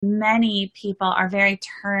many people are very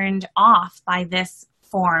turned off by this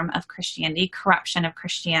form of Christianity, corruption of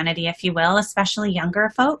Christianity, if you will, especially younger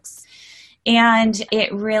folks. And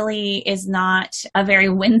it really is not a very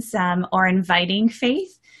winsome or inviting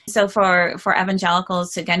faith. So for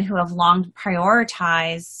evangelicals, again, who have long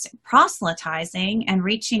prioritized proselytizing and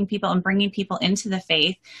reaching people and bringing people into the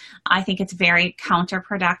faith, I think it's very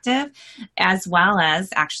counterproductive, as well as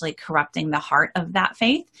actually corrupting the heart of that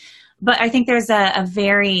faith. But I think there's a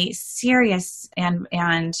very serious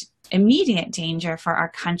and immediate danger for our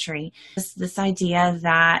country. This idea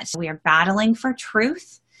that we are battling for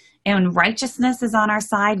truth and righteousness is on our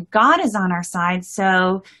side. God is on our side.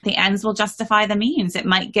 So the ends will justify the means. It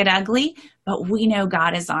might get ugly, but we know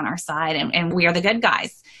God is on our side and we are the good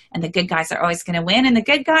guys. And the good guys are always going to win. And the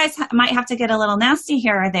good guys might have to get a little nasty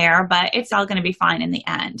here or there, but it's all going to be fine in the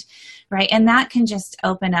end, right? And that can just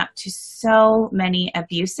open up to so many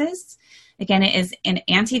abuses. Again, it is an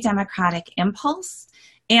anti-democratic impulse.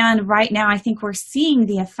 And right now, I think we're seeing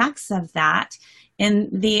the effects of that in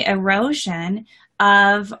the erosion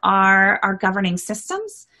of our governing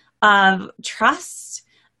systems, of trust,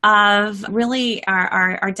 of really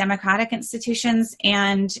our democratic institutions.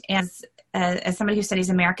 And as somebody who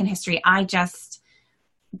studies American history, I just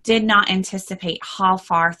did not anticipate how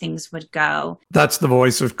far things would go. That's the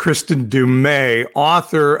voice of Kristin Du Mez,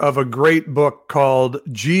 author of a great book called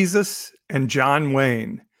Jesus and John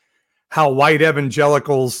Wayne: How White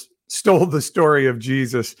Evangelicals Stole the Story of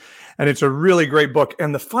Jesus. And it's a really great book.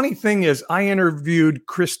 And the funny thing is, I interviewed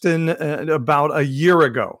Kristin about a year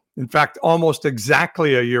ago. In fact, almost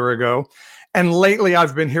exactly a year ago. And lately,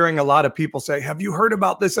 I've been hearing a lot of people say, have you heard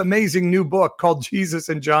about this amazing new book called Jesus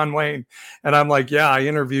and John Wayne? And I'm like, yeah, I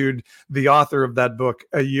interviewed the author of that book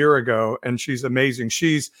a year ago, and she's amazing.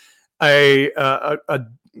 She's a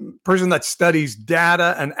person that studies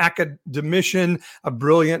data, an academician, a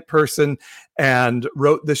brilliant person, and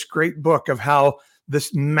wrote this great book of how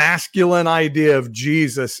this masculine idea of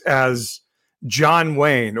Jesus as John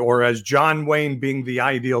Wayne, or as John Wayne being the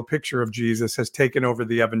ideal picture of Jesus, has taken over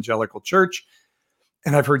the evangelical church.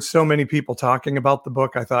 And I've heard so many people talking about the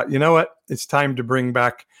book. I thought, you know what? It's time to bring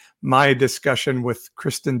back my discussion with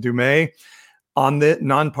Kristin Du Mez on the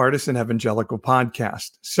Nonpartisan Evangelical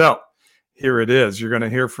Podcast. So here it is. You're going to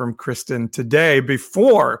hear from Kristin today.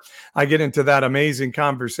 Before I get into that amazing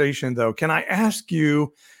conversation, though, can I ask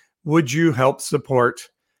you, would you help support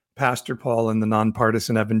Pastor Paul and the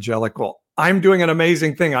Nonpartisan Evangelical? I'm doing an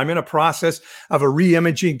amazing thing. I'm in a process of a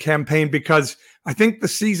re-imaging campaign because I think the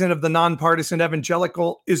season of the Nonpartisan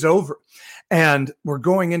Evangelical is over. And we're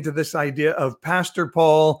going into this idea of Pastor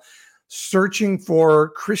Paul searching for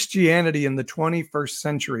Christianity in the 21st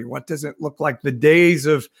century. What does it look like? The days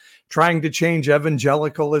of trying to change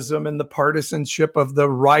evangelicalism and the partisanship of the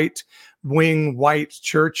right-wing white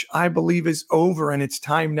church, I believe, is over. And it's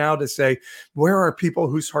time now to say, where are people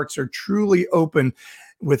whose hearts are truly open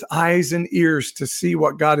with eyes and ears to see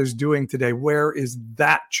what God is doing today? Where is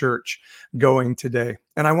that church going today?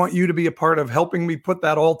 And I want you to be a part of helping me put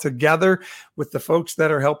that all together with the folks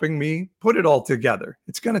that are helping me put it all together.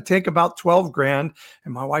 It's going to take about 12 grand,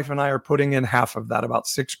 and my wife and I are putting in half of that, about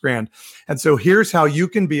 6 grand. And so here's how you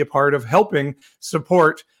can be a part of helping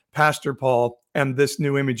support Pastor Paul and this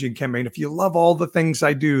new imaging campaign. If you love all the things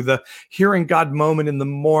I do, the Hearing God moment in the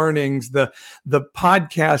mornings, the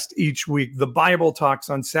podcast each week, the Bible talks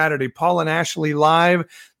on Saturday, Paul and Ashley live,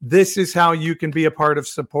 this is how you can be a part of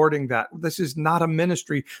supporting that. This is not a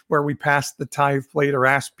ministry where we pass the tithe plate or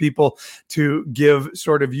ask people to give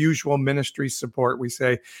sort of usual ministry support. We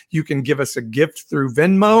say you can give us a gift through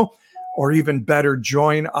Venmo, or even better,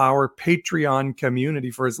 join our Patreon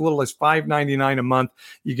community. For as little as $5.99 a month,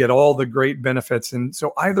 you get all the great benefits. And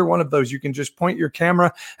so either one of those, you can just point your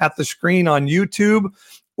camera at the screen on YouTube,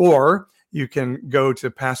 or you can go to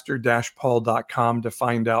pastor-paul.com to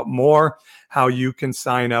find out more how you can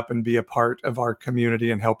sign up and be a part of our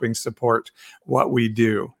community and helping support what we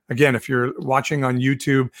do. Again, if you're watching on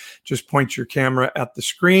YouTube, just point your camera at the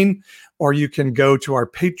screen, or you can go to our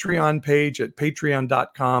Patreon page at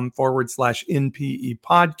patreon.com/NPE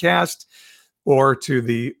podcast, or to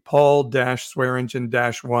the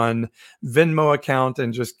Paul-Swearingen-1 Venmo account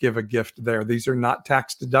and just give a gift there. These are not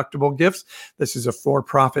tax-deductible gifts. This is a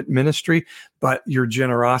for-profit ministry, but your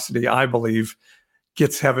generosity, I believe,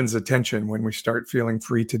 gets heaven's attention when we start feeling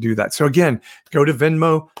free to do that. So again, go to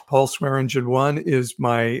Venmo. Paul-Swearingen-1 is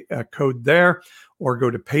my code there, or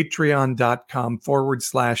go to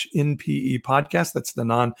patreon.com/NPE podcast. That's the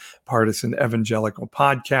Nonpartisan Evangelical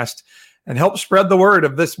Podcast. And help spread the word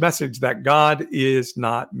of this message that God is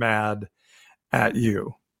not mad at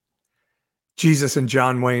you. Jesus and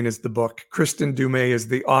John Wayne is the book. Kristen Dumais is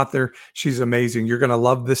the author. She's amazing. You're going to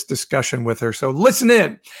love this discussion with her. So listen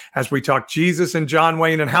in as we talk Jesus and John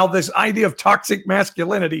Wayne and how this idea of toxic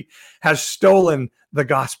masculinity has stolen the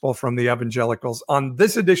gospel from the evangelicals on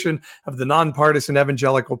this edition of the Nonpartisan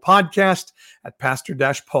Evangelical Podcast at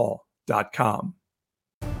pastor-paul.com.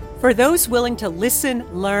 For those willing to listen,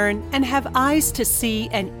 learn, and have eyes to see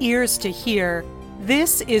and ears to hear,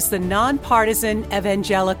 this is the Nonpartisan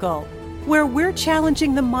Evangelical, where we're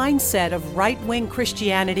challenging the mindset of right-wing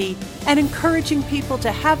Christianity and encouraging people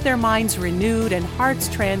to have their minds renewed and hearts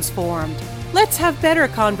transformed. Let's have better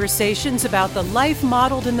conversations about the life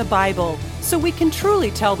modeled in the Bible so we can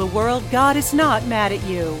truly tell the world God is not mad at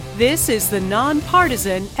you. This is the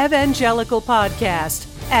Nonpartisan Evangelical Podcast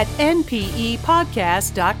at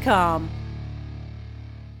npepodcast.com.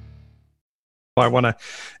 I want to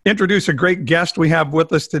introduce a great guest we have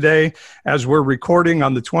with us today as we're recording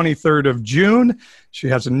on the 23rd of June. She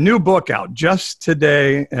has a new book out just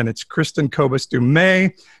today, and it's Kristen Kobus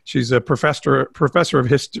Dumais. She's a professor of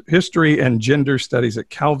history and gender studies at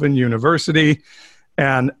Calvin University.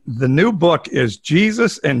 And the new book is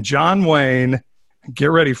Jesus and John Wayne.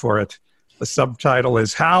 Get ready for it. The subtitle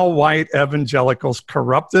is How White Evangelicals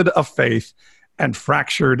Corrupted a Faith and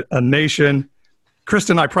Fractured a Nation.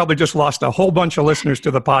 Kristen, I probably just lost a whole bunch of listeners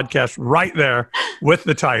to the podcast right there with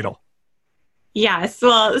the title. Yes,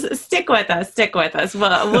 well, stick with us.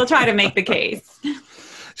 We'll try to make the case.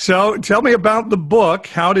 So tell me about the book.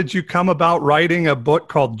 How did you come about writing a book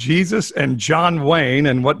called Jesus and John Wayne,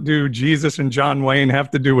 and what do Jesus and John Wayne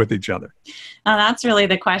have to do with each other? That's really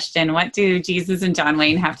the question. What do Jesus and John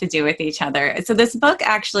Wayne have to do with each other? So this book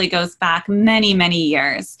actually goes back many, many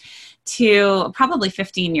years to probably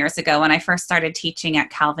 15 years ago when I first started teaching at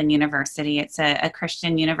Calvin University. It's a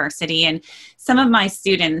Christian university, and some of my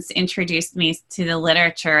students introduced me to the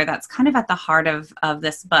literature that's kind of at the heart of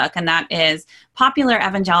this book, and that is popular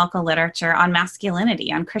evangelical literature on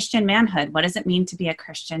masculinity, on Christian manhood. What does it mean to be a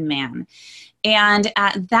Christian man? And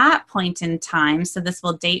at that point in time, so this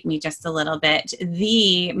will date me just a little bit,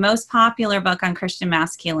 the most popular book on Christian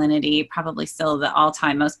masculinity, probably still the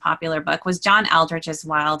all-time most popular book, was John Eldredge's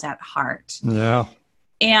Wild at Heart. Yeah.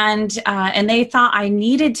 And they thought I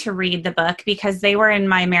needed to read the book because they were in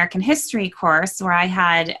my American history course where I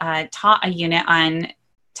had taught a unit on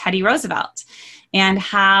Teddy Roosevelt and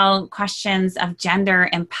how questions of gender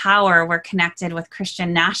and power were connected with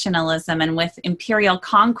Christian nationalism and with imperial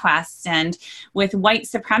conquest and with white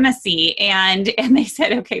supremacy. And they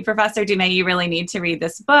said, okay, Professor Dumais, you really need to read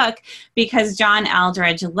this book because John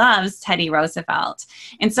Eldredge loves Teddy Roosevelt.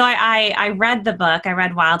 And so I read the book, I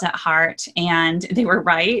read Wild at Heart, and they were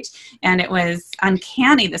right. And it was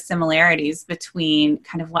uncanny, the similarities between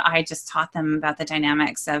kind of what I just taught them about the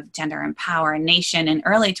dynamics of gender and power and nation in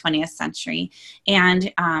early 20th century.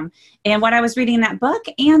 And what I was reading in that book.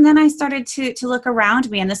 And then I started to look around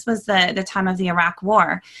me, and this was the time of the Iraq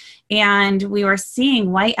War. And we were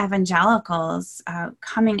seeing white evangelicals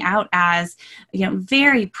coming out as,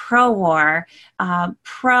 very pro-war,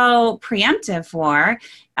 pro-preemptive war.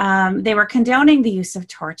 They were condoning the use of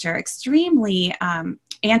torture, extremely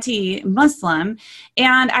anti-Muslim.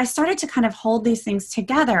 And I started to kind of hold these things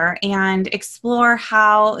together and explore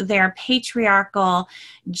how their patriarchal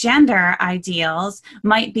gender ideals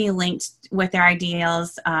might be linked with their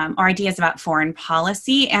ideals or ideas about foreign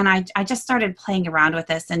policy. And I just started playing around with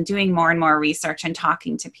this and doing more and more research and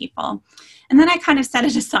talking to people. And then I kind of set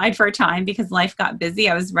it aside for a time because life got busy.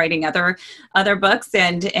 I was writing other books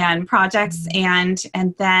and projects. And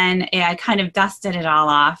then I kind of dusted it all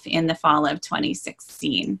off in the fall of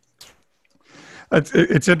 2016.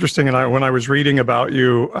 It's interesting. And when I was reading about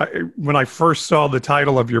you, when I first saw the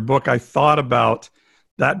title of your book, I thought about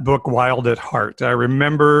that book, Wild at Heart. I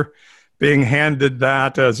remember being handed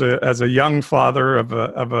that as a young father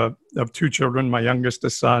of two children, my youngest a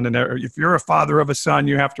son. And if you're a father of a son,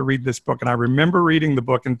 you have to read this book. And I remember reading the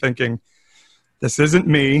book and thinking, this isn't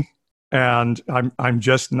me. And I'm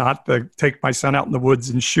just not the take my son out in the woods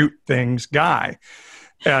and shoot things guy.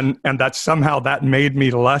 And that somehow that made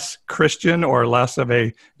me less Christian or less of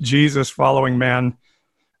a Jesus following man.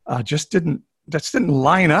 Just didn't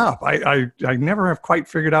line up. I never have quite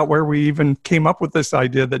figured out where we even came up with this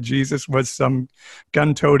idea that Jesus was some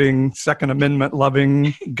gun-toting, Second Amendment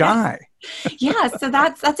loving guy. Yeah, so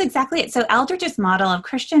that's exactly it. So Eldridge's model of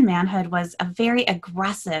Christian manhood was a very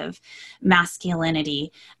aggressive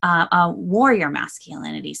masculinity, a warrior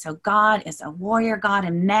masculinity. So God is a warrior God,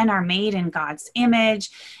 and men are made in God's image,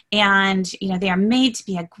 and they are made to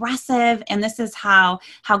be aggressive. And this is how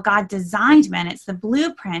God designed men. It's the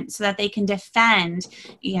blueprint so that they can defend,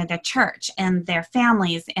 the church and their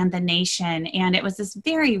families and the nation. And it was this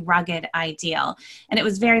very rugged ideal, and it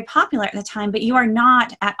was very popular at the time. But you are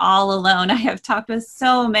not at all alone. I have talked with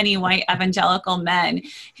so many white evangelical men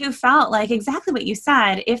who felt like exactly what you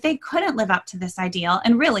said. If they couldn't live up to this ideal,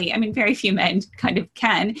 and really, very few men kind of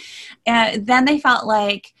can, then they felt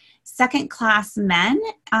like second-class men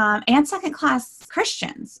and second-class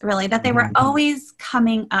Christians, really, that they were always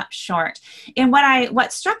coming up short. And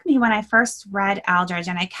what struck me when I first read Eldridge,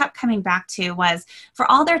 and I kept coming back to, was for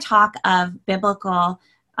all their talk of biblical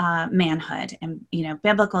manhood and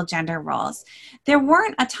biblical gender roles, there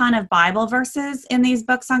weren't a ton of Bible verses in these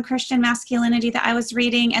books on Christian masculinity that I was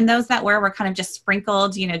reading, and those that were kind of just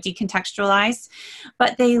sprinkled, decontextualized.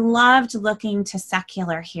 But they loved looking to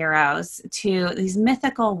secular heroes, to these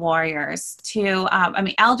mythical warriors, to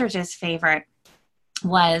Eldridge's favorite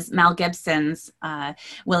was Mel Gibson's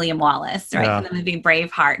William Wallace, right? From the movie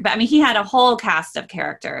Braveheart. But he had a whole cast of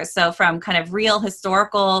characters. So from kind of real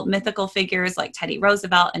historical mythical figures like Teddy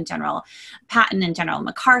Roosevelt and General Patton and General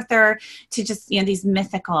MacArthur, to just, these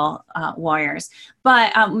mythical warriors.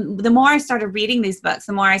 But the more I started reading these books,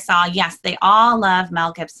 the more I saw, yes, they all love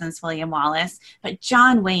Mel Gibson's William Wallace, but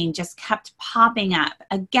John Wayne just kept popping up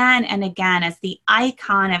again and again as the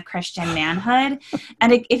icon of Christian manhood.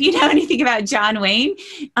 And if you know anything about John Wayne,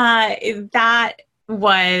 that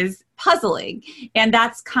was puzzling. And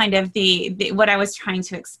that's kind of the what I was trying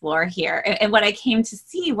to explore here. And what I came to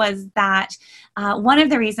see was that one of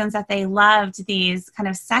the reasons that they loved these kind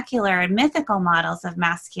of secular and mythical models of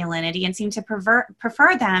masculinity and seemed to prefer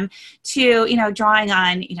them to, drawing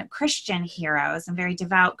on, Christian heroes and very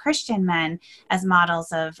devout Christian men as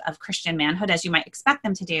models of Christian manhood, as you might expect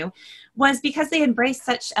them to do, was because they embraced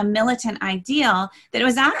such a militant ideal that it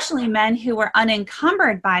was actually men who were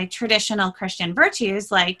unencumbered by traditional Christian virtues,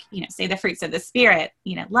 like, say the fruits of the Spirit,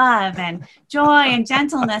 love and joy and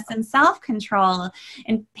gentleness and self-control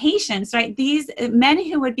and patience, right? These men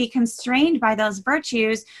who would be constrained by those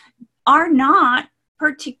virtues are not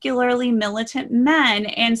particularly militant men.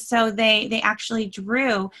 And so they actually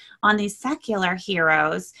drew on these secular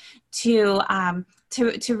heroes to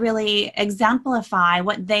really exemplify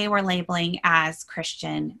what they were labeling as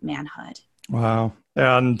Christian manhood. Wow.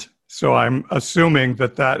 And so I'm assuming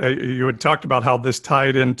that you had talked about how this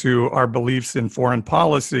tied into our beliefs in foreign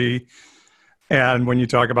policy. And when you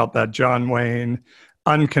talk about that John Wayne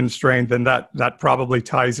unconstrained, then that probably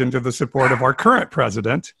ties into the support of our current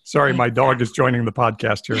president. Sorry, my dog is joining the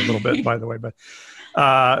podcast here a little bit, by the way. But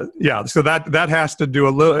so that has to do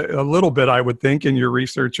a little bit, I would think, in your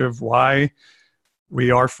research of why we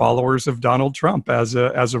are followers of Donald Trump as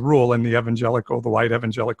a rule in the white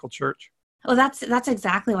evangelical church. Well, that's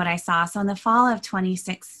exactly what I saw. So in the fall of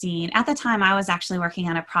 2016, at the time, I was actually working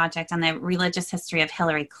on a project on the religious history of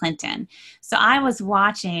Hillary Clinton. So I was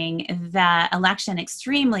watching the election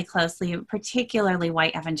extremely closely, particularly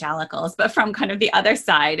white evangelicals, but from kind of the other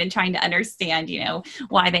side, and trying to understand,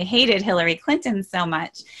 why they hated Hillary Clinton so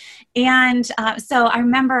much. And so I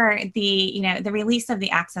remember the release of the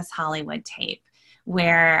Access Hollywood tape,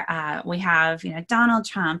 where we have, Donald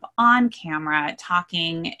Trump on camera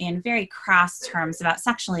talking in very crass terms about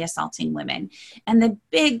sexually assaulting women. And the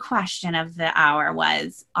big question of the hour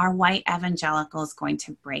was, are white evangelicals going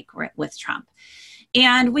to break with Trump?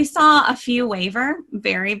 And we saw a few waver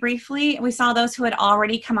very briefly. We saw those who had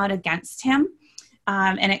already come out against him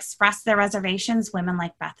and expressed their reservations, women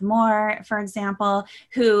like Beth Moore, for example,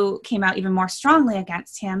 who came out even more strongly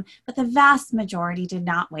against him. But the vast majority did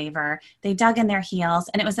not waver. They dug in their heels.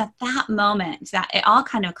 And it was at that moment that it all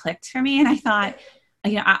kind of clicked for me. And I thought,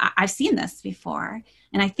 I've seen this before.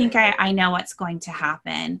 And I think I know what's going to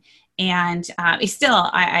happen. And still,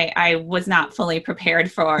 I was not fully prepared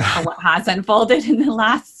for what has unfolded in the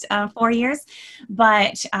last 4 years.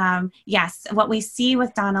 But yes, what we see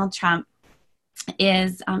with Donald Trump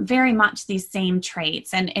is very much these same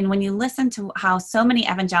traits. And when you listen to how so many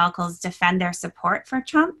evangelicals defend their support for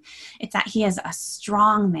Trump, it's that he is a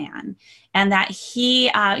strong man, and that he,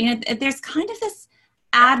 there's kind of this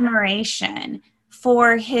admiration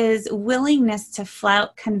for his willingness to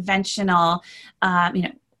flout conventional,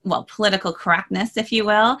 political correctness, if you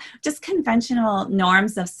will, just conventional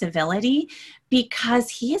norms of civility, because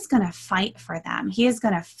he is going to fight for them. He is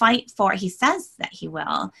going to fight for, he says that he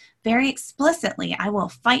will very explicitly, I will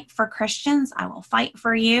fight for Christians. I will fight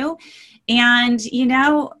for you. And,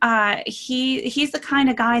 he's the kind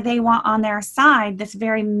of guy they want on their side, this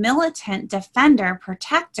very militant defender,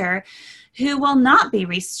 protector, who will not be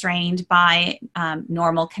restrained by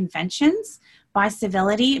normal conventions, by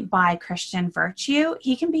civility, by Christian virtue.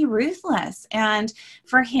 He can be ruthless. And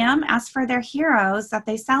for him, as for their heroes that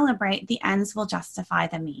they celebrate, the ends will justify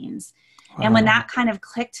the means. Wow. And when that kind of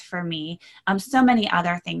clicked for me, so many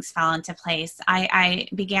other things fell into place. I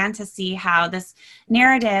began to see how this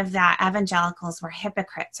narrative that evangelicals were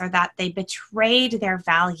hypocrites, or that they betrayed their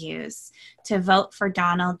values to vote for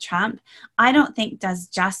Donald Trump, I don't think does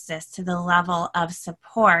justice to the level of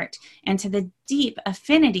support and to the deep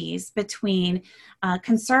affinities between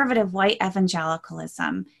conservative white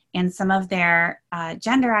evangelicalism and some of their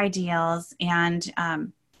gender ideals and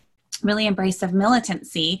really embrace of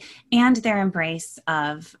militancy and their embrace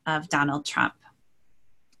of Donald Trump.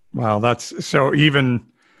 Wow, that's so. Even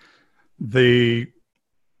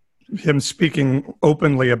him speaking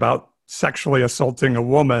openly about sexually assaulting a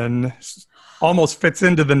woman almost fits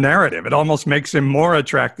into the narrative. It almost makes him more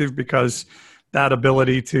attractive, because that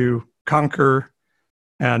ability to conquer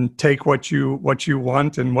and take what you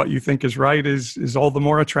want and what you think is right is all the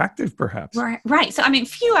more attractive, perhaps. Right. So,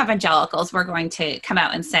 few evangelicals were going to come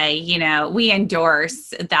out and say, we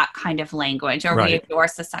endorse that kind of language, or we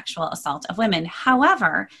endorse the sexual assault of women.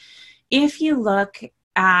 However, if you look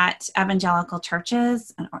at evangelical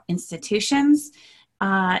churches or institutions,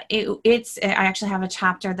 I actually have a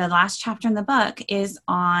chapter, the last chapter in the book is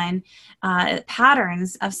on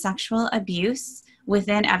patterns of sexual abuse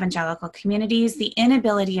within evangelical communities, the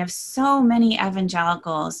inability of so many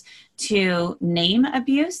evangelicals to name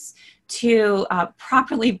abuse, to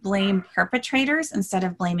properly blame perpetrators instead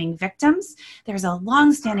of blaming victims. There's a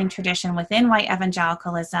longstanding tradition within white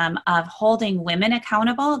evangelicalism of holding women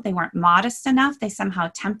accountable. They weren't modest enough. They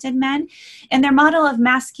somehow tempted men. And their model of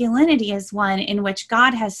masculinity is one in which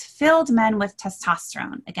God has filled men with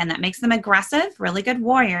testosterone. Again, that makes them aggressive, really good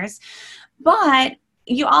warriors. But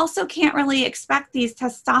you also can't really expect these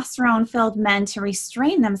testosterone-filled men to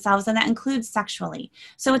restrain themselves, and that includes sexually.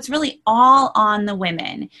 So it's really all on the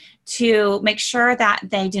women to make sure that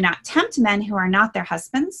they do not tempt men who are not their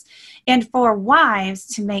husbands, and for wives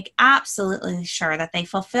to make absolutely sure that they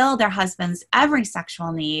fulfill their husband's every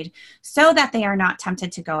sexual need so that they are not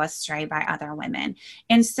tempted to go astray by other women.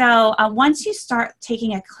 And so once you start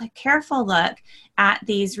taking a careful look at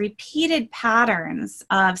these repeated patterns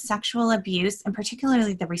of sexual abuse, and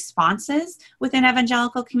particularly the responses within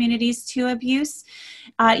evangelical communities to abuse,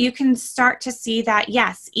 you can start to see that,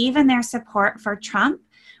 yes, even their support for Trump,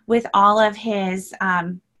 with all of his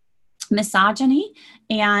misogyny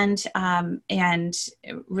and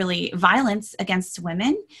really violence against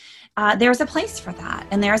women, there's a place for that.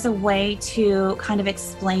 And there's a way to kind of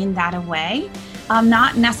explain that away,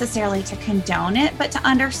 not necessarily to condone it, but to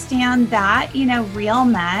understand that, real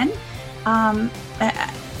men,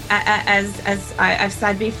 as I've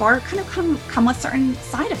said before, kind of come with certain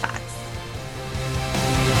side effects.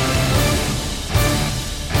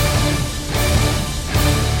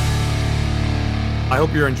 I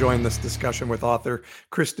hope you're enjoying this discussion with author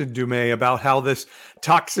Kristin Du Mez about how this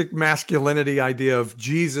toxic masculinity idea of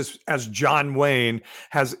Jesus as John Wayne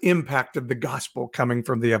has impacted the gospel coming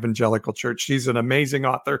from the evangelical church. She's an amazing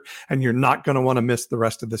author, and you're not going to want to miss the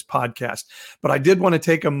rest of this podcast. But I did want to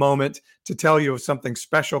take a moment to tell you of something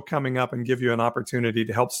special coming up and give you an opportunity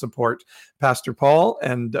to help support Pastor Paul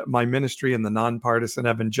and my ministry in the Nonpartisan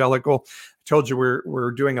Evangelical. I told you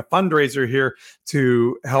we're doing a fundraiser here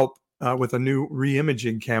to help with a new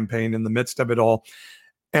reimaging campaign in the midst of it all.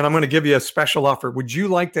 And I'm going to give you a special offer. Would you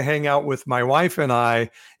like to hang out with my wife and I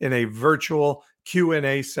in a virtual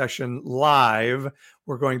Q&A session live?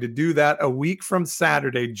 We're going to do that a week from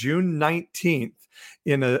Saturday, June 19th,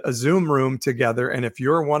 in a Zoom room together. And if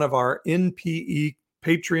you're one of our NPE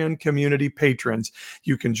Patreon community patrons,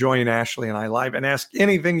 you can join Ashley and I live and ask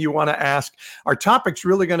anything you want to ask. Our topic's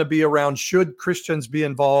really going to be around, should Christians be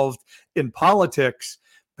involved in politics?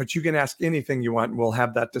 But you can ask anything you want, and we'll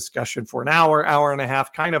have that discussion for an hour, hour and a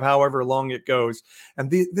half, kind of however long it goes. And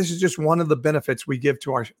this is just one of the benefits we give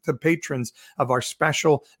to the patrons of our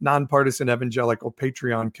special Nonpartisan Evangelical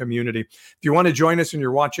Patreon community. If you want to join us and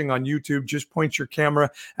you're watching on YouTube, just point your camera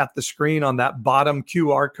at the screen on that bottom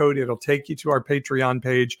QR code. It'll take you to our Patreon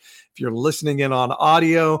page. If you're listening in on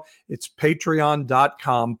audio, it's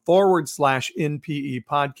patreon.com/NPE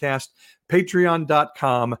podcast,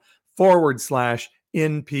 patreon.com/NPE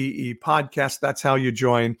NPE podcast. That's how you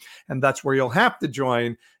join. And that's where you'll have to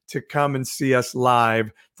join to come and see us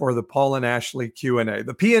live for the Paul and Ashley Q&A.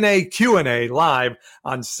 The P&A Q&A live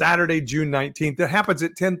on Saturday, June 19th. It happens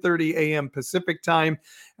at 10:30 a.m. Pacific time.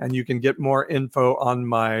 And you can get more info on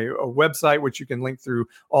my website, which you can link through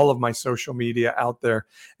all of my social media out there.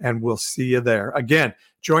 And we'll see you there. Again,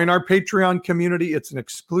 join our Patreon community. It's an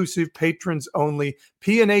exclusive patrons only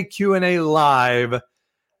P&A Q&A live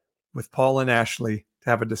with Paul and Ashley to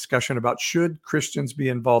have a discussion about should Christians be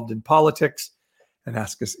involved in politics, and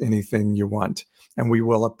ask us anything you want. And we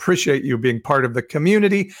will appreciate you being part of the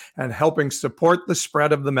community and helping support the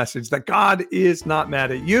spread of the message that God is not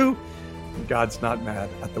mad at you and God's not mad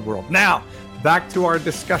at the world. Now, back to our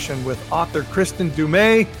discussion with author Kristen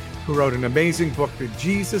Dumais, who wrote an amazing book,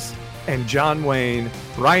 Jesus and John Wayne,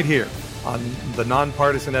 right here on the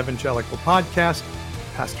Nonpartisan Evangelical Podcast,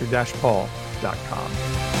 pastor-paul.com.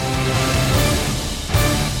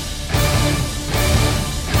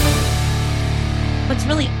 It's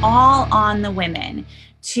really all on the women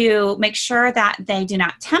to make sure that they do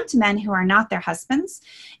not tempt men who are not their husbands,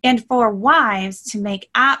 and for wives to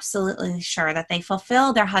make absolutely sure that they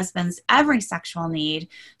fulfill their husband's every sexual need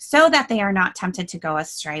so that they are not tempted to go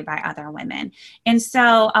astray by other women. And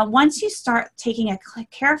so once you start taking a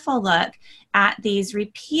careful look at these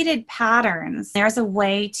repeated patterns, there's a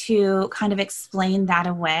way to kind of explain that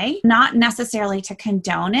away, not necessarily to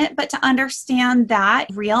condone it, but to understand that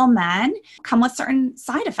real men come with certain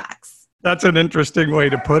side effects. That's an interesting way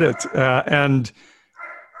to put it.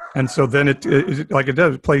 And so then it like it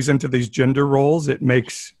does, it plays into these gender roles. It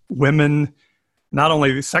makes women not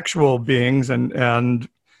only sexual beings and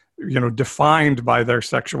defined by their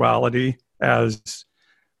sexuality, as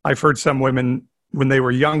I've heard some women, when they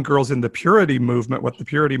were young girls in the purity movement, what the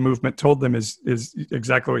purity movement told them is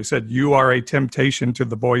exactly what you said. You are a temptation to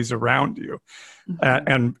the boys around you.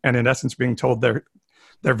 Mm-hmm. And in essence, being told their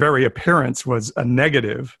very appearance was a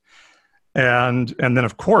negative. And then,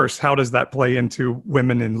 of course, how does that play into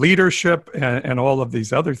women in leadership and all of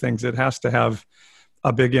these other things? It has to have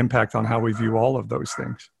a big impact on how we view all of those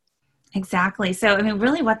things. Exactly. So, I mean,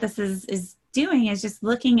 really what this is doing is just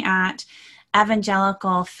looking at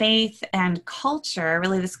evangelical faith and culture,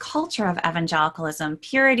 really this culture of evangelicalism,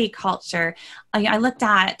 purity culture. I looked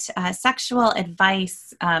at sexual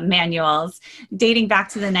advice manuals dating back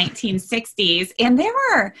to the 1960s, and they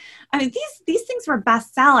were, these things were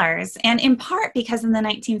bestsellers, and in part because in the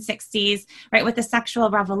 1960s, right, with the sexual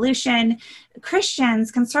revolution,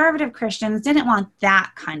 conservative Christians didn't want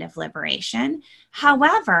that kind of liberation.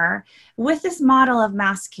 However, with this model of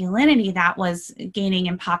masculinity that was gaining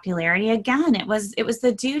in popularity, again, it was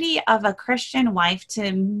the duty of a Christian wife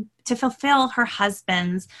to fulfill her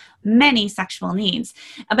husband's many sexual needs.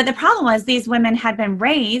 But the problem was these women had been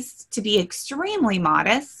raised to be extremely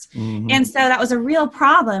modest. Mm-hmm. And so that was a real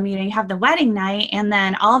problem. You have the wedding night, and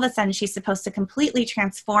then all of a sudden she's supposed to completely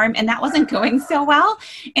transform, and that wasn't going so well.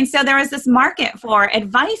 And so there was this market for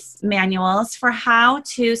advice manuals for how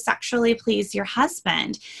to sexually please your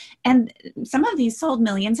husband. And some of these sold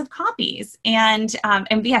millions of copies. And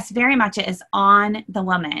yes, very much it is on the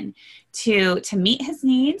woman to meet his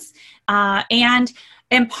needs. And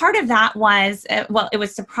part of that was, it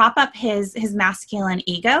was to prop up his masculine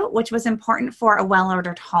ego, which was important for a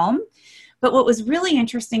well-ordered home. But what was really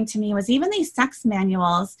interesting to me was even these sex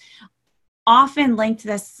manuals often linked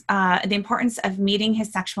this, the importance of meeting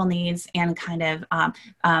his sexual needs and kind of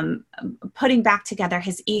putting back together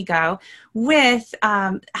his ego with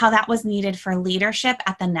how that was needed for leadership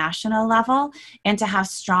at the national level and to have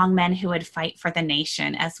strong men who would fight for the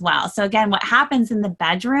nation as well. So again, what happens in the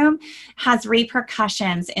bedroom has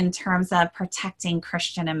repercussions in terms of protecting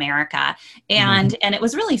Christian America. And it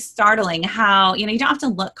was really startling how, you don't have to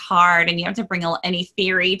look hard and you have to bring any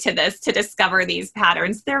theory to this to discover these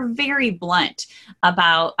patterns. They're very blunt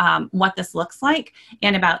about what this looks like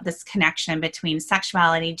and about this connection between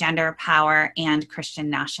sexuality, gender, power, and Christian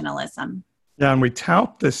nationalism. Yeah, and we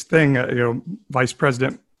tout this thing, Vice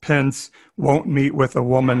President Pence won't meet with a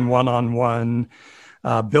woman one-on-one.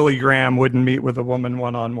 Billy Graham wouldn't meet with a woman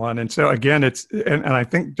one-on-one. And so again, and I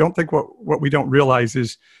don't think what we don't realize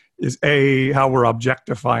is how we're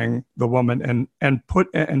objectifying the woman and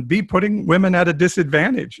putting women at a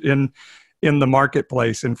disadvantage in the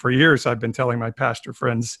marketplace. And for years, I've been telling my pastor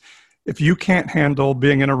friends, if you can't handle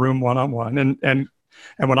being in a room one-on-one, and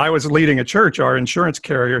when I was leading a church, our insurance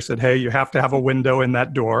carrier said, hey, you have to have a window in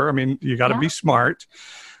that door. I mean, you got to be smart.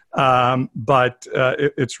 But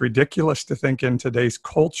it's ridiculous to think in today's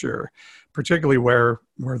culture, particularly where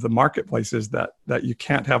the marketplace is, that you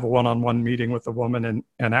can't have a one-on-one meeting with a woman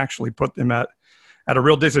and actually put them at at a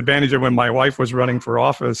real disadvantage. And when my wife was running for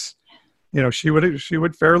office, she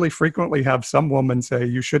would fairly frequently have some woman say,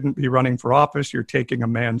 "You shouldn't be running for office. You're taking a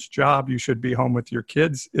man's job. You should be home with your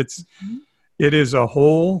kids." It is a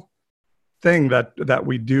whole thing that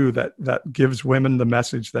we do that gives women the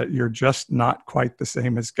message that you're just not quite the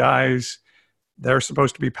same as guys. They're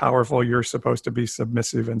supposed to be powerful. You're supposed to be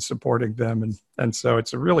submissive and supporting them. And so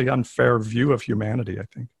it's a really unfair view of humanity, I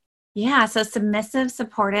think. Yeah. So submissive,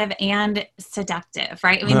 supportive, and seductive,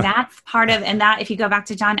 right? I mean, that's part of, and that if you go back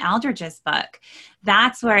to John Eldridge's book,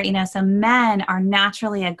 that's where, so men are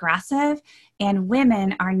naturally aggressive and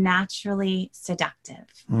women are naturally seductive.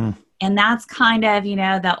 And that's kind of,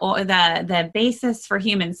 the basis for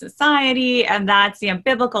human society. And that's,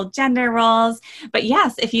 biblical gender roles. But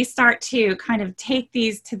yes, if you start to kind of take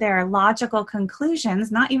these to their logical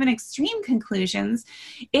conclusions, not even extreme conclusions,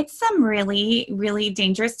 it's some really, really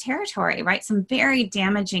dangerous territory, right? Some very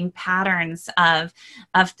damaging patterns of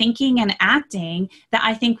thinking and acting that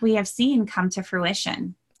I think we have seen come to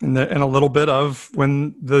fruition. And a little bit of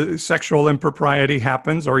when the sexual impropriety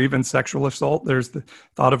happens, or even sexual assault, there's the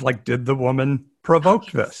thought of like, did the woman provoke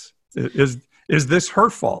this? Is this her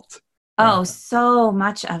fault? Oh, so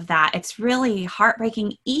much of that. It's really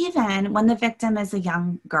heartbreaking, even when the victim is a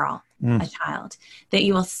young girl, a child, that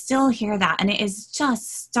you will still hear that. And it is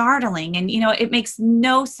just startling. And, it makes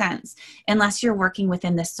no sense unless you're working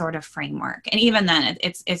within this sort of framework. And even then,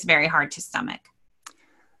 it's very hard to stomach.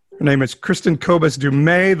 Her name is Kristin Kobes Du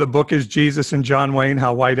Mez. The book is Jesus and John Wayne,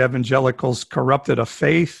 How White Evangelicals Corrupted a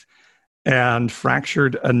Faith and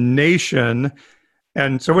Fractured a Nation.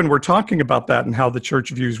 And so when we're talking about that and how the church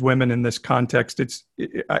views women in this context,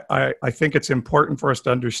 I think it's important for us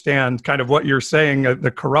to understand kind of what you're saying,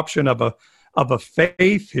 the corruption of a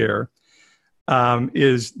faith here. For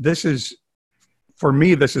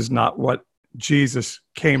me, this is not what Jesus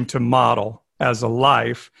came to model as a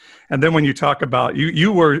life. And then when you talk about, you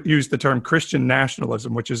used the term Christian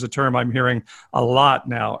nationalism, which is a term I'm hearing a lot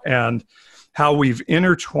now, and how we've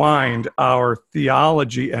intertwined our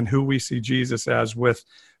theology and who we see Jesus as with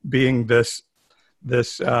being this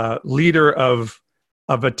leader of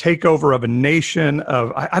a takeover of a nation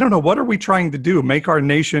of, I don't know, what are we trying to do? Make our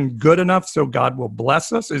nation good enough so God will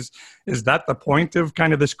bless us? Is that the point of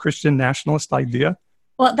kind of this Christian nationalist idea?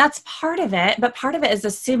 Well, that's part of it, but part of it is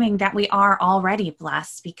assuming that we are already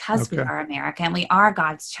blessed because we are America and we are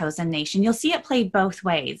God's chosen nation. You'll see it played both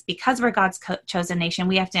ways. Because we're God's chosen nation,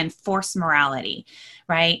 we have to enforce morality,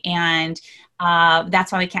 right? And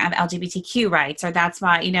that's why we can't have LGBTQ rights, or that's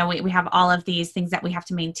why, we have all of these things that we have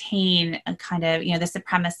to maintain, kind of, the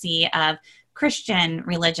supremacy of Christian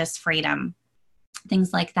religious freedom.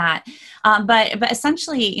 Things like that. But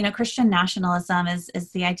essentially, Christian nationalism is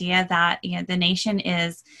the idea that, the nation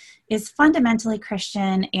is fundamentally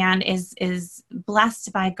Christian and is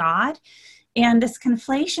blessed by God. And this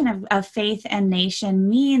conflation of faith and nation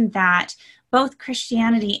mean that both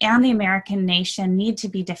Christianity and the American nation need to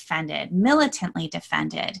be defended, militantly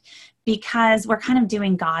defended, because we're kind of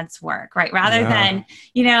doing God's work, right? Rather than,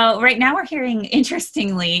 right now we're hearing,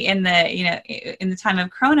 interestingly, in the time of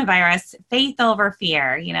coronavirus, faith over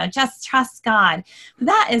fear, just trust God.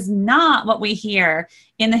 That is not what we hear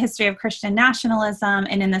in the history of Christian nationalism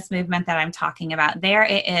and in this movement that I'm talking about. There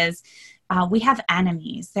it is. We have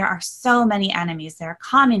enemies. There are so many enemies. There are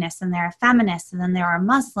communists, and there are feminists, and then there are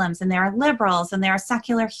Muslims, and there are liberals, and there are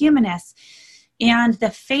secular humanists. And the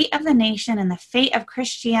fate of the nation and the fate of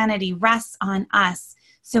Christianity rests on us.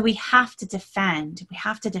 So we have to defend. We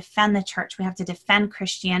have to defend the church. We have to defend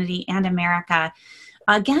Christianity and America,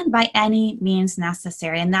 again, by any means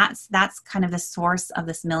necessary. And that's kind of the source of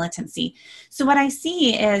this militancy. So what I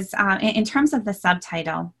see is, in terms of the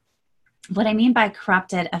subtitle, what I mean by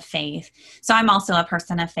corrupted of faith. So I'm also a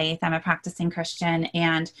person of faith. I'm a practicing Christian.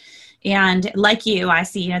 And like you, I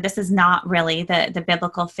see, this is not really the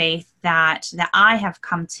biblical faith that I have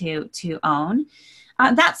come to own.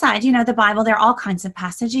 That said, the Bible, there are all kinds of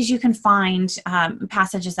passages. You can find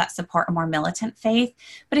passages that support a more militant faith.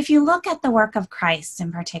 But if you look at the work of Christ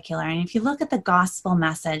in particular, and if you look at the gospel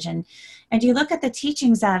message and you look at the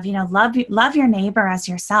teachings of, love your neighbor as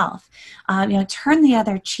yourself, turn the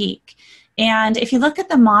other cheek. And if you look at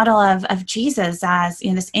the model of Jesus as,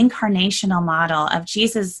 this incarnational model of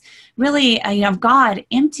Jesus really, of God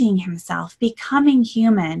emptying himself, becoming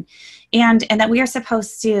human, and that we are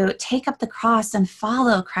supposed to take up the cross and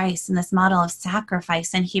follow Christ in this model of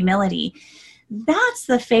sacrifice and humility. That's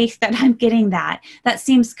the faith that I'm getting that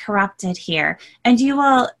seems corrupted here. And you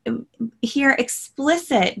will hear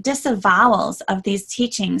explicit disavowals of these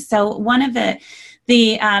teachings. So one of the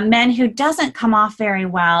the men who doesn't come off very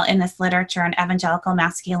well in this literature on evangelical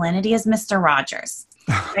masculinity is Mr. Rogers.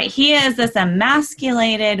 Right? He is this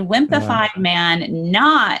emasculated, wimpified man,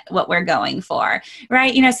 not what we're going for,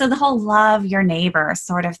 right? So the whole love your neighbor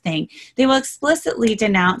sort of thing. They will explicitly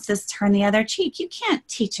denounce this turn the other cheek. You can't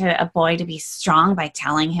teach a boy to be strong by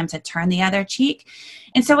telling him to turn the other cheek.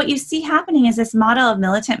 And so what you see happening is this model of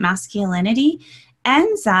militant masculinity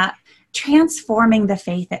ends up transforming the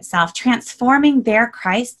faith itself, transforming their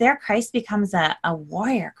Christ. Their Christ becomes a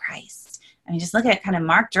warrior Christ. I mean, just look at kind of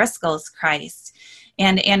Mark Driscoll's Christ.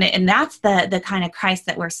 And that's the kind of Christ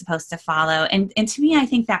that we're supposed to follow. And to me, I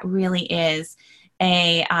think that really is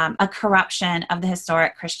a corruption of the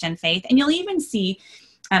historic Christian faith. And you'll even see,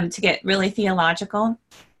 to get really theological,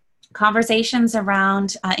 conversations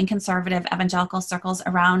around in conservative evangelical circles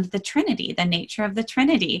around the Trinity, the nature of the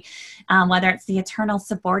Trinity, whether it's the eternal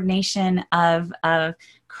subordination of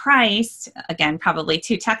Christ, again, probably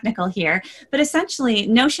too technical here, but essentially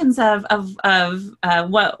notions of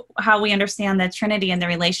how we understand the Trinity and the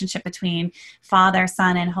relationship between Father,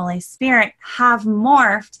 Son, and Holy Spirit have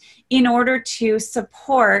morphed in order to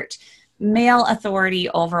support male authority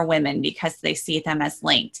over women because they see them as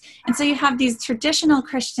linked. And so you have these traditional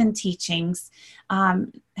Christian teachings,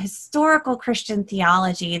 historical Christian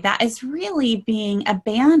theology that is really being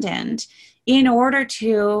abandoned in order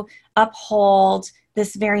to uphold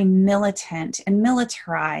this very militant and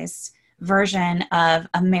militarized version of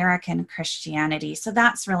American Christianity. So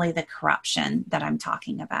that's really the corruption that I'm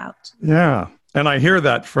talking about. Yeah. And I hear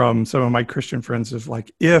that from some of my Christian friends is like,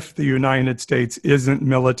 if the United States isn't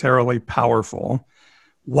militarily powerful,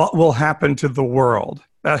 what will happen to the world?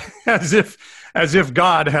 As if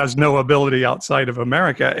God has no ability outside of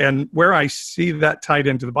America. And where I see that tied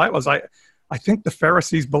into the Bible is I think the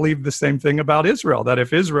Pharisees believed the same thing about Israel, that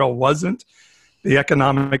if Israel wasn't the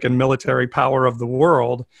economic and military power of the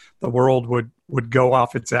world would go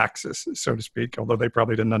off its axis, so to speak, although they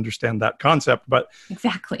probably didn't understand that concept. But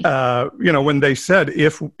exactly, when they said,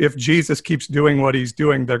 if Jesus keeps doing what he's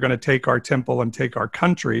doing, they're going to take our temple and take our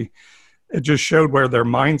country, it just showed where their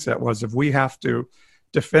mindset was. If we have to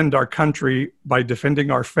defend our country by defending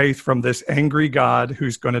our faith from this angry God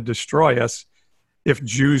who's going to destroy us, if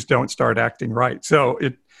Jews don't start acting right. So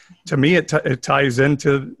to me, it ties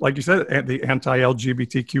into, like you said, the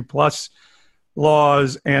anti-LGBTQ plus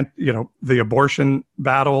laws and, the abortion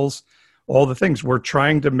battles, all the things. We're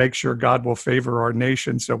trying to make sure God will favor our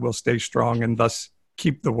nation so we'll stay strong and thus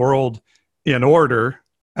keep the world in order,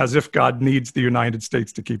 as if God needs the United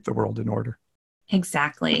States to keep the world in order.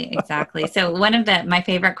 Exactly. So one of my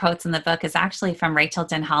favorite quotes in the book is actually from Rachel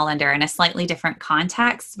Denhollander in a slightly different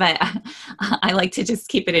context, but I like to just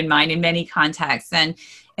keep it in mind in many contexts.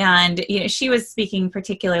 And she was speaking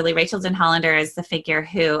particularly, Rachel Denhollander is the figure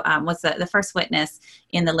who was the first witness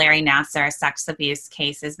in the Larry Nassar sex abuse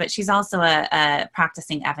cases, but she's also a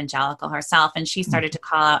practicing evangelical herself. And she started to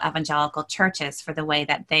call out evangelical churches for the way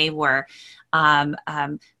that they were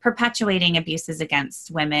perpetuating abuses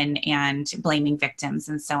against women and blaming victims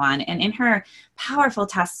and so on. And in her powerful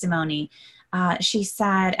testimony, she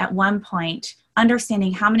said at one point,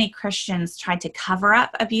 understanding how many Christians tried to cover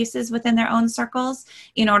up abuses within their own circles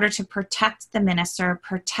in order to protect the minister,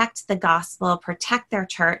 protect the gospel, protect their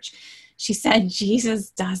church. She said, Jesus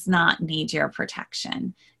does not need your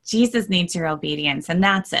protection. Jesus needs your obedience, and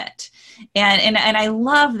that's it. And I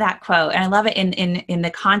love that quote, and I love it in the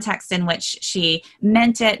context in which she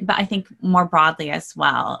meant it, but I think more broadly as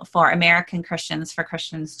well for American Christians, for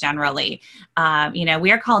Christians generally.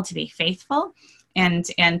 We are called to be faithful and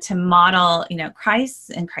to model, Christ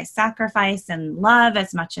and Christ's sacrifice and love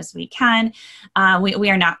as much as we can. We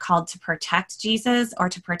are not called to protect Jesus or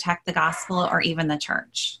to protect the gospel or even the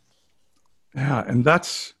church. Yeah, and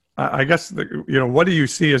that's, I guess, what do you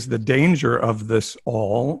see as the danger of this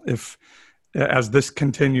all as this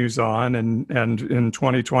continues on and in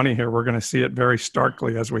 2020 here, we're going to see it very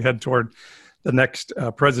starkly as we head toward the next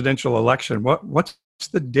presidential election. What's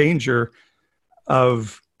the danger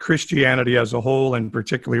of Christianity as a whole, and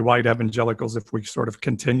particularly white evangelicals, if we sort of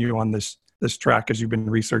continue on this track as you've been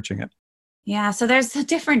researching it? Yeah, so there's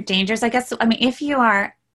different dangers, I guess. I mean, if you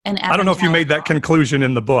are an evangelical, I don't know if you made that conclusion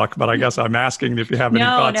in the book, but I guess I'm asking if you have any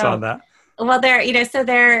thoughts on that. Well,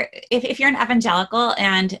 if you're an evangelical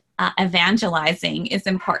and evangelizing is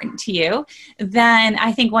important to you, then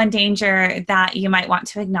I think one danger that you might want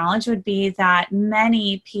to acknowledge would be that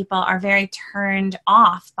many people are very turned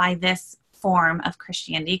off by this form of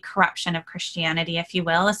Christianity, corruption of Christianity, if you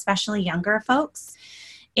will, especially younger folks.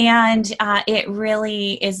 And it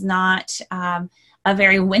really is not a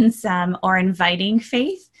very winsome or inviting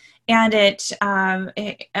faith. And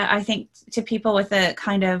I think to people with a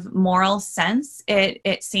kind of moral sense,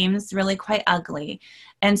 it seems really quite ugly.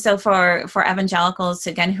 And so for evangelicals,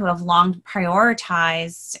 again, who have long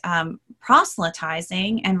prioritized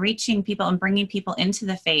proselytizing and reaching people and bringing people into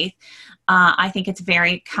the faith, I think it's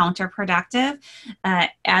very counterproductive,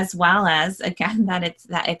 as well as, again, that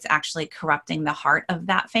it's actually corrupting the heart of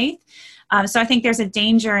that faith. So I think there's a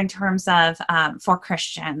danger in terms of for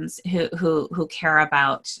Christians who care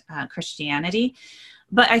about Christianity.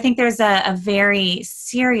 But I think there's a very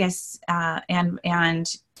serious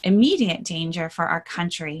and immediate danger for our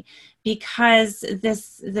country, because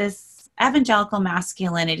this evangelical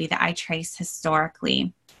masculinity that I trace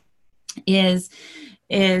historically is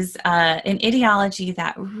an ideology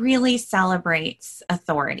that really celebrates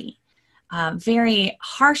authority. Very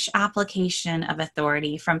harsh application of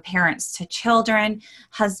authority from parents to children,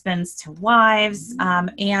 husbands to wives,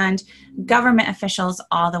 and government officials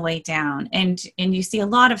all the way down. And you see a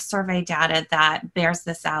lot of survey data that bears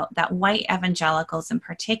this out, that white evangelicals in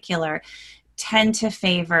particular tend to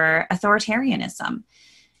favor authoritarianism.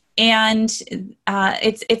 And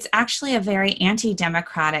it's actually a very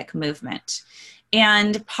anti-democratic movement.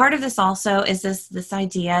 And part of this also is this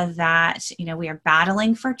idea that, we are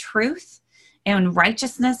battling for truth, and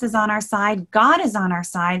righteousness is on our side. God is on our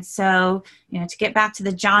side. So, to get back to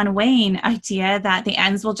the John Wayne idea that the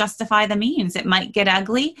ends will justify the means, it might get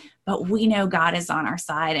ugly, but we know God is on our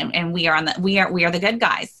side, and we are the good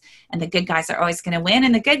guys, and the good guys are always going to win.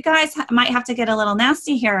 And the good guys might have to get a little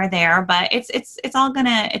nasty here or there, but it's all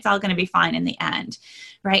gonna be fine in the end,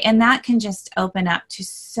 right? And that can just open up to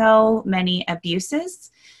so many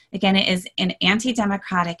abuses. Again, it is an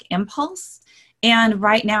anti-democratic impulse. And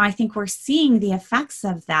right now, I think we're seeing the effects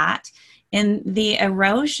of that in the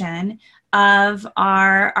erosion of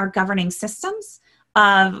our governing systems,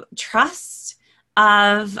 of trust,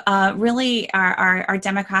 of really our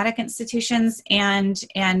democratic institutions, and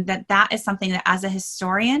that is something that, as a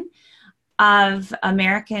historian of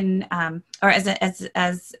American, or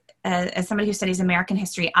as somebody who studies American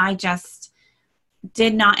history, I just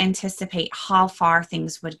did not anticipate how far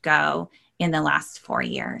things would go in the last 4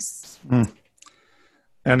 years.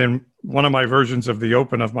 And in one of my versions of the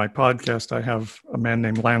open of my podcast, I have a man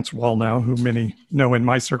named Lance Wallnau, who many know in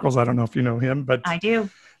my circles. I don't know if you know him, but I do.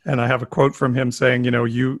 And I have a quote from him saying,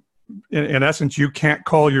 you, in essence, you can't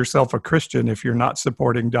call yourself a Christian if you're not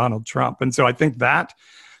supporting Donald Trump. And so I think that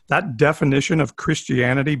definition of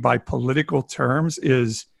Christianity by political terms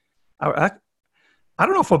is, I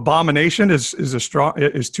don't know if abomination is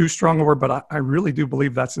too strong a word, but I really do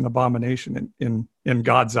believe that's an abomination in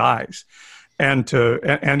God's eyes. And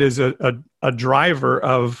is a driver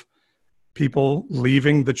of people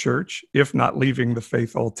leaving the church, if not leaving the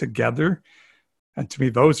faith altogether. And to me,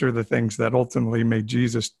 those are the things that ultimately made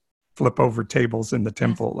Jesus flip over tables in the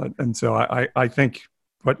temple. And so I think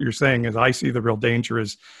what you're saying is, I see the real danger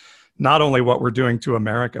is not only what we're doing to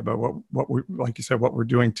America, but what we, like you said, what we're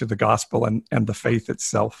doing to the gospel and the faith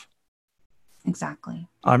itself. Exactly.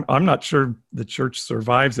 I'm not sure the church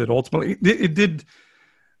survives it ultimately. It did.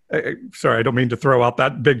 Sorry, I don't mean to throw out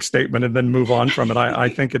that big statement and then move on from it. I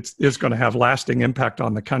think it is going to have lasting impact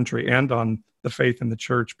on the country and on the faith in the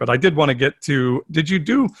church. But I did want to get to, did you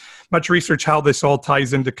do much research how this all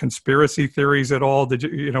ties into conspiracy theories at all? Did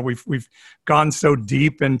you, we've gone so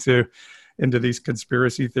deep into these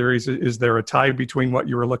conspiracy theories. Is there a tie between what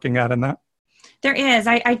you were looking at and that? There is.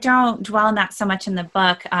 I don't dwell on that so much in the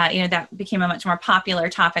book. That became a much more popular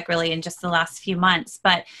topic really in just the last few months.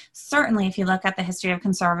 But certainly if you look at the history of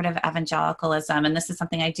conservative evangelicalism, and this is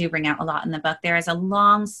something I do bring out a lot in the book, there is a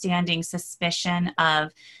long-standing suspicion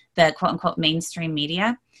of the quote-unquote mainstream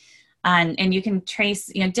media. And you can trace,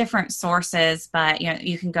 different sources, but,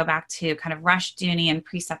 you can go back to kind of Rushdunian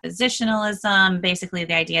presuppositionalism, basically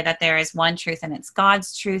the idea that there is one truth and it's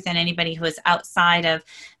God's truth, and anybody who is outside of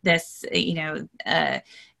this,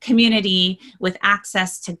 community with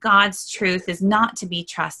access to God's truth is not to be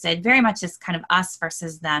trusted. Very much this kind of us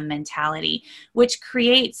versus them mentality, which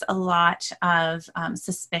creates a lot of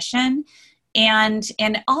suspicion. And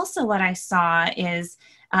also what I saw is,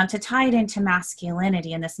 to tie it into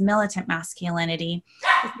masculinity and this militant masculinity,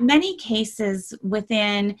 many cases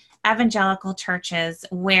within evangelical churches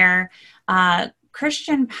where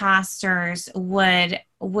Christian pastors would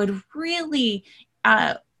really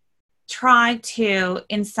try to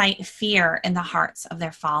incite fear in the hearts of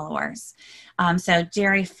their followers. So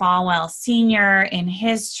Jerry Falwell Sr. in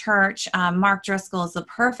his church, Mark Driscoll is the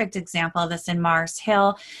perfect example of this in Mars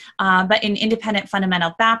Hill, but in independent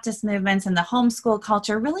fundamental Baptist movements and the homeschool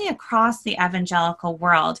culture, really across the evangelical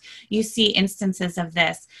world, you see instances of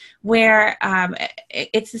this where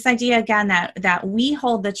it's this idea again that we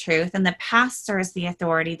hold the truth and the pastor is the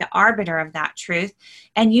authority, the arbiter of that truth,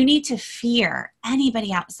 and you need to fear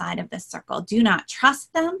anybody outside of this circle. Do not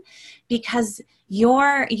trust them because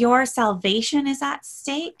your salvation is at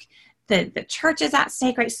stake. The church is at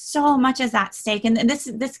stake, right? So much is at stake. And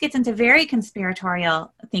this gets into very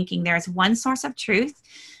conspiratorial thinking. There's one source of truth,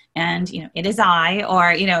 and it is I,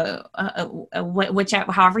 or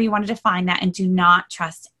whichever, however you want to define that, and do not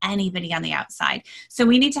trust anybody on the outside. So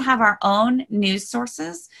we need to have our own news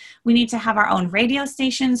sources. We need to have our own radio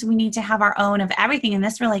stations. We need to have our own of everything. And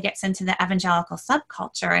this really gets into the evangelical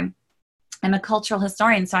subculture. And I'm a cultural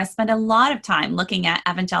historian, so I spend a lot of time looking at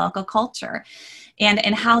evangelical culture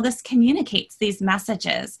and how this communicates these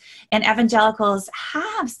messages. And evangelicals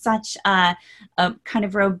have such a kind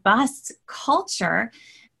of robust culture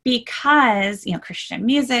because, Christian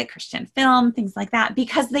music, Christian film, things like that,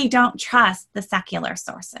 because they don't trust the secular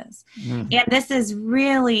sources. Mm-hmm. And this is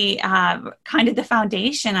really kind of the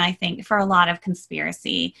foundation, I think, for a lot of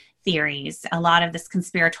conspiracy theories, a lot of this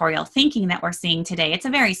conspiratorial thinking that we're seeing today. It's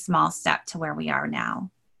a very small step to where we are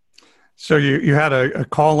now. So you had a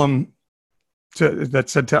column that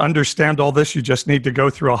said to understand all this, you just need to go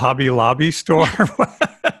through a Hobby Lobby store.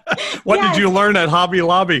 What did you learn at Hobby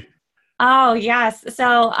Lobby? Oh, yes.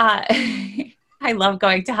 So I love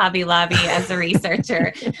going to Hobby Lobby as a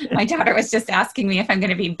researcher. My daughter was just asking me if I'm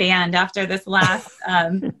going to be banned after this last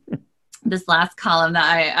column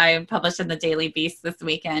that I published in the Daily Beast this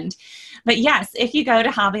weekend. But yes, if you go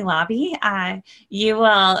to Hobby Lobby, you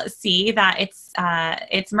will see that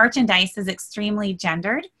its merchandise is extremely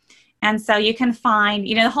gendered. And so you can find,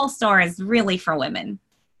 the whole store is really for women.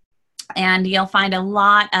 And you'll find a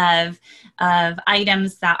lot of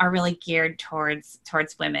items that are really geared towards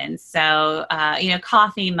women. So,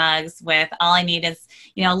 coffee mugs with all I need is,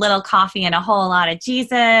 a little coffee and a whole lot of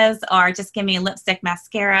Jesus, or just give me lipstick,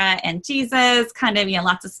 mascara, and Jesus, kind of,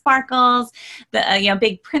 lots of sparkles. The,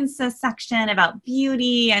 big princess section about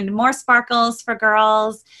beauty and more sparkles for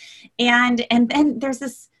girls. And then there's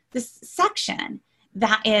this section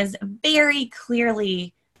that is very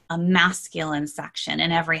clearly a masculine section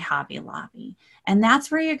in every Hobby Lobby. And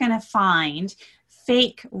that's where you're going to find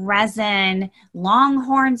fake resin,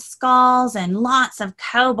 longhorn skulls, and lots of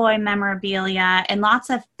cowboy memorabilia, and lots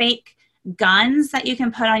of fake guns that you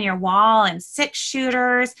can put on your wall, and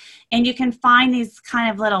 6-shooters. And you can find these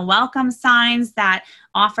kind of little welcome signs that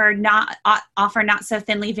offer not so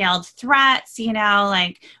thinly veiled threats,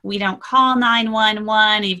 like we don't call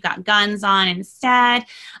 911, you've got guns on instead.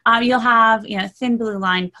 You'll have, thin blue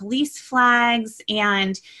line police flags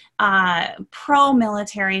and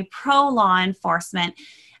pro-military, pro-law enforcement.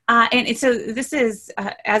 And so this is,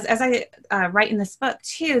 as I write in this book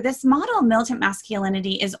too, this model of militant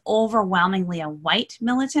masculinity is overwhelmingly a white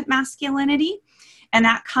militant masculinity. And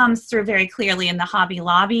that comes through very clearly in the Hobby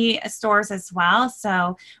Lobby stores as well.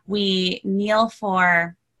 So we kneel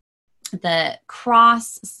for the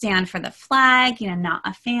cross, stand for the flag, not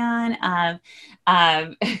a fan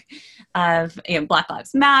of Black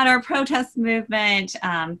Lives Matter protest movement.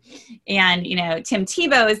 And, Tim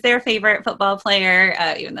Tebow is their favorite football player,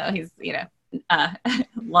 even though he's,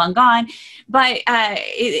 long gone. But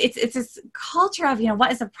it's this culture of,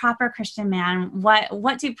 what is a proper Christian man?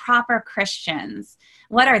 What do proper Christians,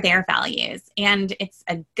 what are their values? And it's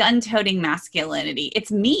a gun-toting masculinity.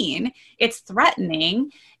 It's mean, it's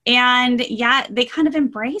threatening, and yet they kind of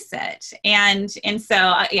embrace it. And so,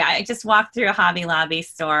 I just walked through a Hobby Lobby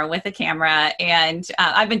store with a camera, and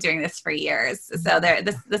I've been doing this for years. So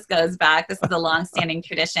this goes back. This is a long-standing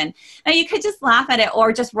tradition. Now, you could just laugh at it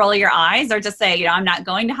or just roll your eyes or just say, I'm not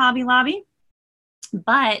going to Hobby Lobby.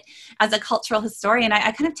 But as a cultural historian,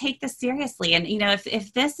 I kind of take this seriously. And,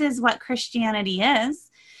 if this is what Christianity is,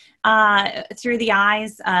 through the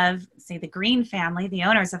eyes of, say, the Green family, the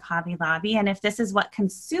owners of Hobby Lobby, and if this is what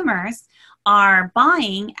consumers are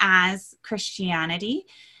buying as Christianity,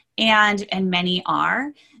 and many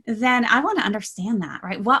are, then I want to understand that,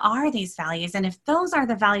 right? What are these values? And if those are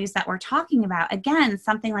the values that we're talking about, again,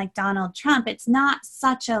 something like Donald Trump, it's not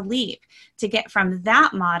such a leap to get from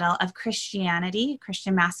that model of Christianity,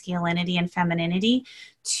 Christian masculinity and femininity,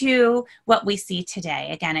 to what we see today.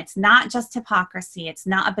 Again, it's not just hypocrisy. It's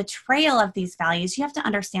not a betrayal of these values. You have to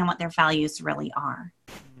understand what their values really are.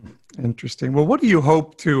 Interesting. Well, what do you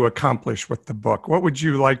hope to accomplish with the book? What would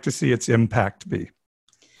you like to see its impact be?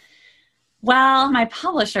 Well, my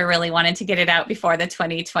publisher really wanted to get it out before the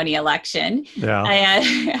 2020 election.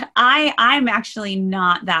 Yeah. I'm actually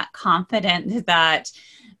not that confident that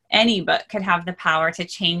any book could have the power to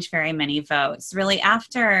change very many votes. Really,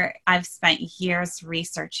 after I've spent years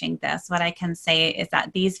researching this, what I can say is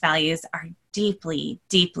that these values are deeply,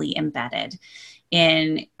 deeply embedded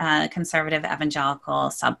in conservative evangelical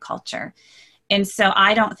subculture. And so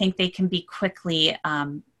I don't think they can be quickly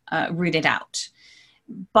rooted out.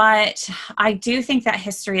 But I do think that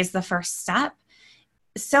history is the first step.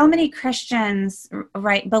 So many Christians,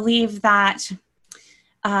 right, believe that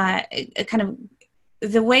kind of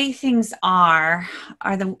the way things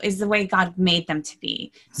is the way God made them to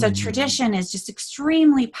be. So tradition is just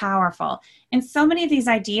extremely powerful. And so many of these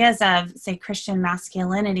ideas of, say, Christian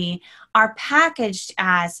masculinity are packaged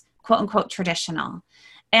as quote unquote traditional.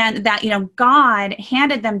 And that, God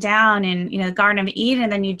handed them down in, the Garden of Eden,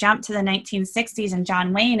 and then you jump to the 1960s and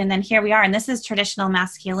John Wayne, and then here we are, and this is traditional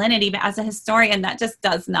masculinity. But as a historian, that just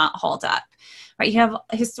does not hold up, right? You have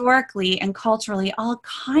historically and culturally all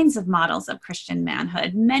kinds of models of Christian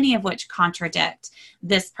manhood, many of which contradict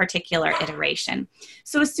this particular iteration.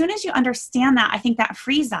 So as soon as you understand that, I think that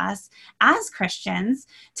frees us as Christians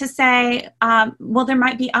to say, well, there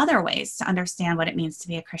might be other ways to understand what it means to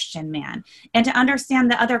be a Christian man, and to understand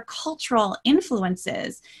the other cultural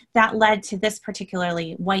influences that led to this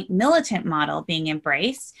particularly white militant model being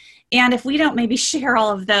embraced. And if we don't maybe share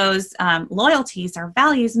all of those loyalties or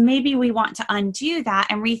values, maybe we want to undo that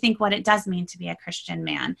and rethink what it does mean to be a Christian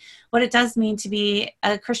man, what it does mean to be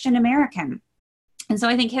a Christian American. And so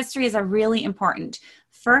I think history is a really important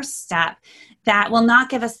first step that will not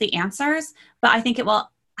give us the answers, but I think it will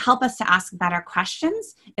help us to ask better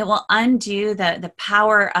questions. It will undo the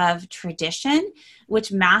power of tradition,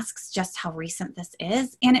 which masks just how recent this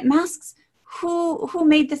is. And it masks who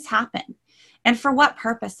made this happen and for what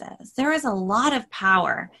purposes. There is a lot of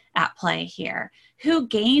power at play here. Who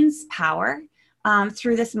gains power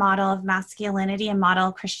through this model of masculinity and model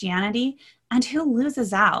of Christianity, and who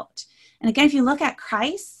loses out? And again, if you look at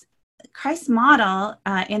Christ's model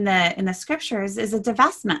in the scriptures is a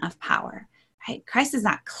divestment of power. Right? Christ is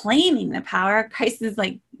not claiming the power. Christ is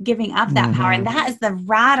like giving up that power. And that is the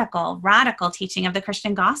radical teaching of the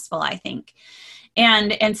Christian gospel, I think.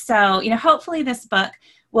 And so, hopefully this book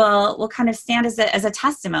will kind of stand as a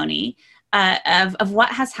testimony of what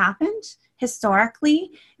has happened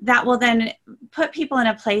historically that will then put people in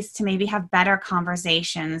a place to maybe have better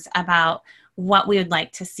conversations about what we would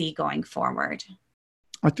like to see going forward.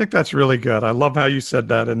 I think that's really good. I love how you said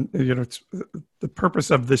that. And, it's the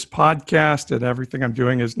purpose of this podcast and everything I'm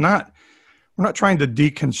doing is we're not trying to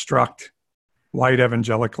deconstruct white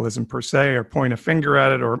evangelicalism per se, or point a finger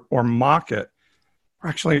at it or mock it. We're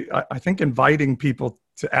actually, I think, inviting people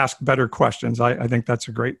to ask better questions. I think that's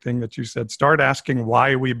a great thing that you said. Start asking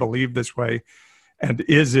why we believe this way, and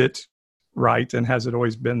is it right, and has it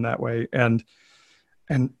always been that way? And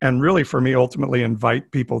really, for me, ultimately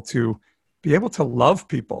invite people to be able to love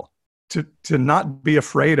people, to not be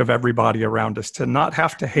afraid of everybody around us, to not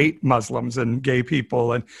have to hate Muslims and gay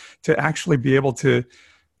people, and to actually be able to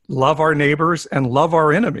love our neighbors and love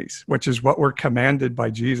our enemies, which is what we're commanded by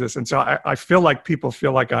Jesus. And so I feel like people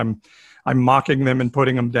feel like I'm mocking them and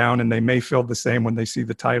putting them down, and they may feel the same when they see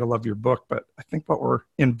the title of your book. But I think what we're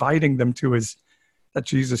inviting them to is that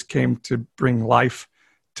Jesus came to bring life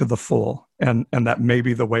to the full, and that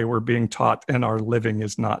maybe the way we're being taught and our living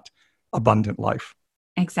is not abundant life.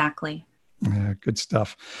 Exactly. Yeah, good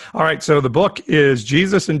stuff. All right. So the book is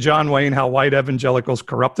Jesus and John Wayne, How White Evangelicals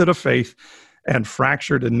Corrupted a Faith and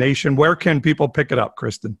Fractured a Nation. Where can people pick it up,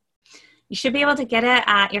 Kristen? You should be able to get it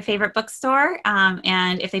at your favorite bookstore.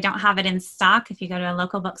 And if they don't have it in stock, if you go to a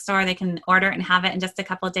local bookstore, they can order it and have it in just a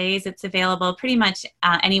couple of days. It's available pretty much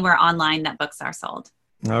anywhere online that books are sold.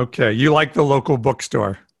 Okay. You like the local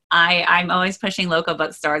bookstore. I'm always pushing local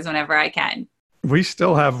bookstores whenever I can. We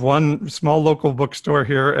still have one small local bookstore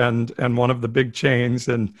here and one of the big chains.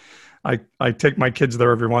 And I take my kids there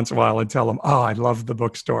every once in a while and tell them, oh, I love the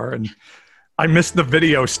bookstore. And I miss the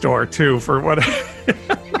video store too for what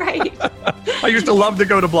Right. I used to love to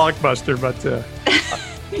go to Blockbuster, but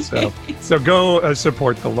so go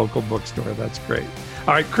support the local bookstore. That's great.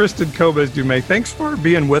 All right, Kristen Kobes Dumais, thanks for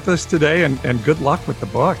being with us today, and good luck with the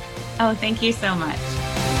book. Oh, thank you so much.